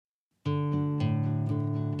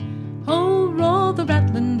roll the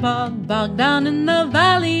rattling bog, bog down in the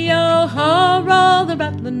valley, oh. Ho, roll the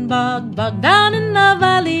rattling bog, bog down in the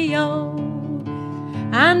valley, oh.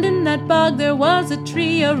 And in that bog there was a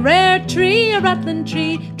tree, a rare tree, a rattling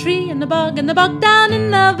tree, tree in the bog down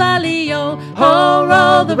in the valley, oh. Ho,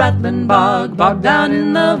 roll the rattling bog, bog down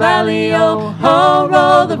in the valley, oh. Ho,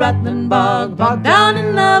 roll the rattling bog, bog down in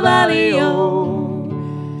the valley, oh.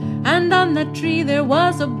 And on that tree there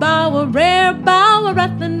was a bough, a rare bough, a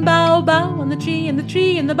rattling bough, bough on the tree, and the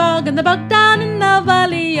tree in the bog down in the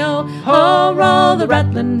valley, oh. Ho, roll the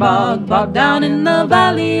rattling bog, bog down in the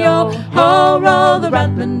valley, oh. Ho, roll the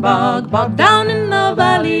rattling bog, bog down in the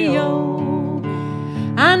valley, oh.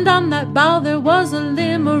 And on that bough there was a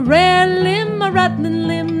limb, a rare limb, a rattling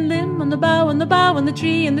limb, limb on the bough, and the bough on the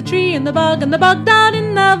tree, and the tree in the bog down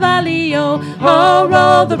in the valley, oh. Ho,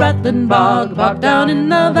 roll the rattling bog, bog down in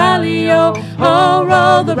the valley, oh. Ho,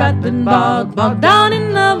 roll the rattling bog, bog down in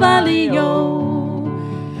the valley, oh.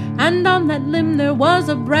 And on that limb there was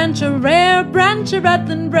a branch, a rare branch, a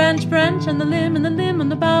rattling branch, branch on the limb, and the limb on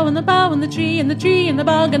the bough, and the bough on the tree, and the tree in the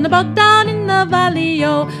bog down in the valley,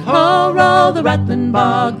 oh. Ho, roll the rattling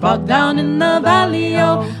bog down in the valley,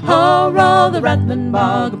 oh. Ho, roll the rattling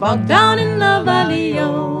bog down in the valley,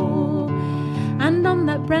 oh. And on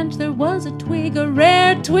that branch there was a twig, a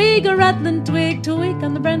rare twig, a rattling twig, twig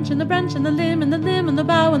on the branch, and the branch, and the limb, and the limb, and the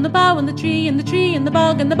bough, and the bough, and the tree, and the tree, and the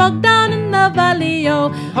bog down in the valley, oh.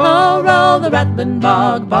 Ho, roll the rattling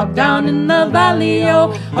bog down in the valley,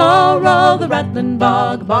 oh. Ho, roll the rattling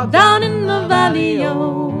bog down in the valley,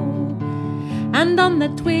 oh. And on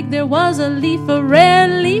that twig there was a leaf, a rare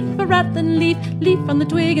leaf, a rattling leaf, leaf on the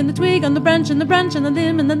twig, and the twig on the branch, and the branch, and the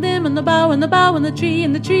limb, and the limb, and the bough, and the bough, and the tree,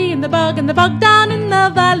 and the tree, and the bog down in the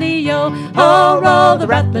valley, oh. Ho, roll the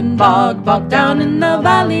rattling bog down in the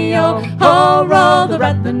valley, oh. Ho, roll the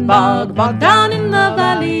rattling bog down in the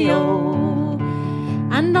valley, oh.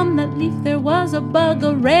 And on that leaf there was a bug,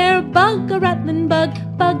 a rare bug, a rattling bug,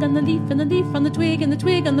 bug on the leaf, and the leaf on the twig, and the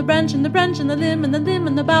twig on the branch, and the branch, and the limb, and the limb,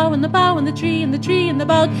 and the bough, and the bough, and the tree, and the tree, and the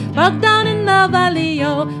bog down in the valley,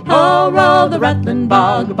 oh. Ho, roll the rattling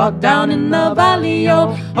bog down in the valley,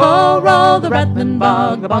 oh. Ho, roll the rattling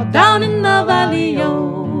bog down in the valley,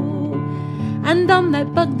 oh. And on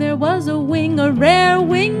that bug there was a wing, a rare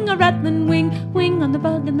wing, a rattling wing, wing on the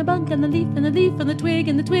bug, and the leaf, and the leaf, and the twig,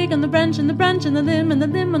 and the twig on the branch, and the branch, and the limb, and the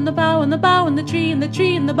limb on the bough, and the bough, and the tree, and the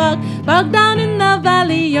tree, and the bog down in the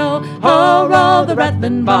valley, oh. Ho, roll the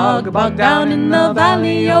rattling bog down in the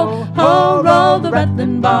valley, oh. Ho, roll the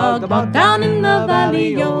rattling bog down in the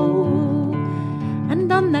valley, oh. And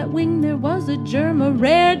on that wing there was a germ, a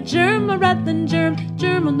rare germ, a rattling germ,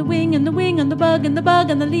 germ on the wing, and the wing on the bug, and the bug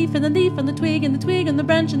on the leaf, and the leaf on the twig, and the twig on the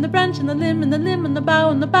branch, and the branch, and the limb, and the limb, and the bough,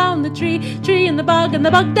 and the bough, and the tree, tree, and the bog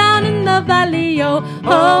down in the valley, oh.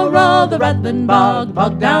 Ho, roll the rattling bog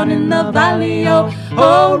down in the valley, oh.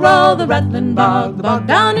 Ho, roll the rattling bog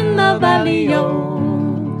down in the valley,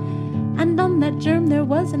 oh. And on that germ there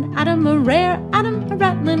was an atom, a rare atom, a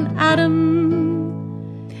rattling atom.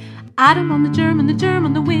 Atom on the germ, and the germ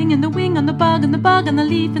on the wing, and the wing on the bug, and the bug on the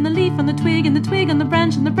leaf, and the leaf on the twig, and the twig on the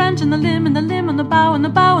branch, and the branch on the limb, and the limb on the bough, and the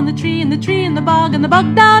bough on the tree, and the tree in the bog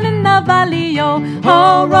down in the valley, oh.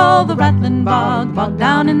 Ho, roll the rattling bog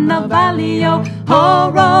down in the valley, oh. Ho,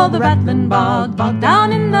 roll the rattling bog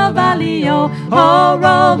down in the valley, oh. Ho,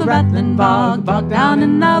 roll the rattling bog down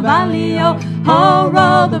in the valley, oh. Ho,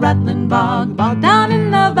 roll the rattling bog down in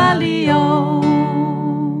the valley, oh.